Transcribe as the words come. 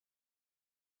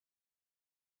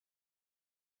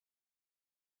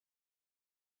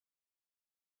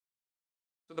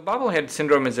So the Bobble-Head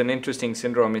syndrome is an interesting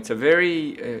syndrome. It's a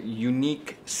very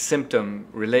unique symptom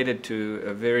related to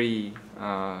a very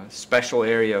special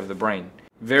area of the brain.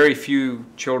 Very few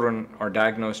children are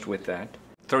diagnosed with that.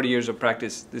 30 years of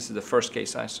practice, this is the first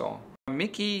case I saw.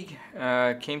 Mickey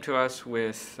came to us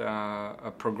with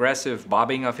a progressive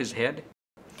bobbing of his head.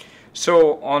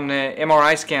 So on the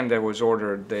MRI scan that was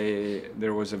ordered,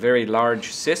 there was a very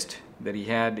large cyst that he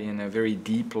had in a very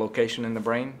deep location in the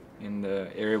brain, in the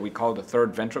area we call the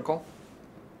third ventricle.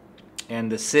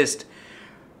 And the cyst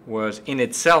was, in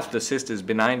itself, the cyst is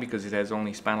benign because it has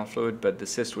only spinal fluid, but the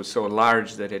cyst was so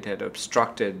large that it had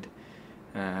obstructed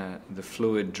the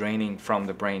fluid draining from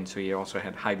the brain, so he also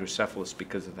had hydrocephalus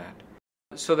because of that.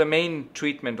 So the main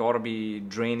treatment ought to be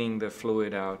draining the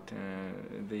fluid out,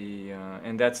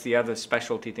 and that's the other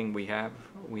specialty thing we have.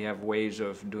 We have ways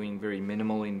of doing very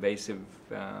minimal invasive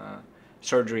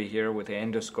surgery here with the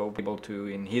endoscope. Able to,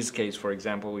 in his case, for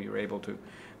example, we were able to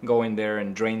go in there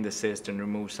and drain the cyst and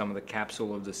remove some of the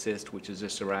capsule of the cyst, which is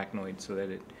this arachnoid, so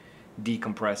that it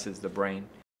decompresses the brain.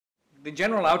 The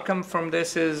general outcome from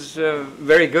this is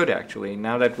very good, actually.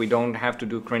 Now that we don't have to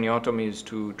do craniotomies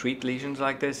to treat lesions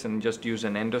like this and just use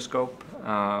an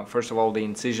endoscope. First of all, the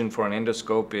incision for an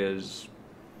endoscope is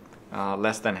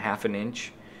less than half an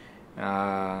inch.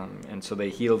 And so they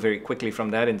heal very quickly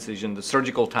from that incision. The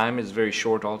surgical time is very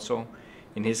short also.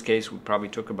 In his case, we probably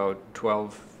took about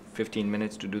 12-15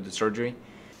 minutes to do the surgery.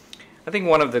 I think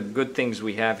one of the good things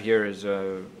we have here is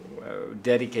a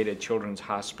dedicated children's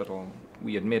hospital.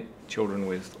 We admit children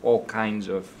with all kinds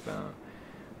of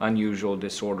unusual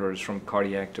disorders, from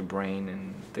cardiac to brain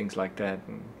and things like that.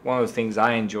 And one of the things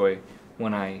I enjoy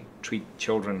when I treat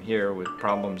children here with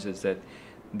problems is that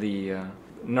the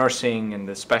nursing and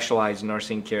the specialized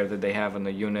nursing care that they have in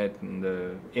the unit and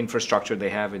the infrastructure they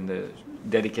have in the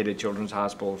dedicated children's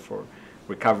hospital for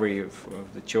recovery of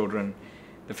the children,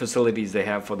 the facilities they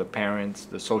have for the parents,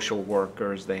 the social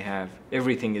workers they have,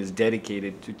 everything is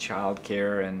dedicated to child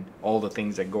care and all the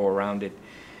things that go around it.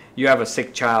 You have a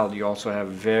sick child, you also have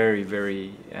very,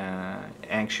 very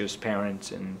anxious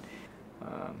parents and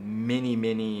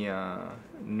many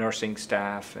nursing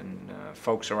staff and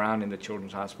folks around in the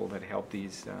children's hospital that help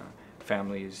these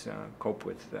families cope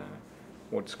with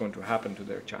what's going to happen to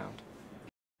their child.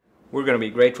 We're going to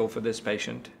be grateful for this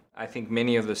patient. I think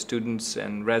many of the students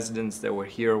and residents that were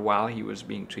here while he was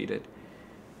being treated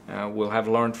will have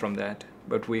learned from that,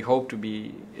 but we hope to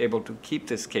be able to keep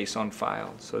this case on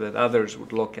file so that others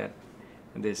would look at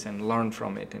this and learn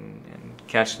from it and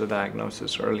catch the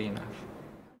diagnosis early enough.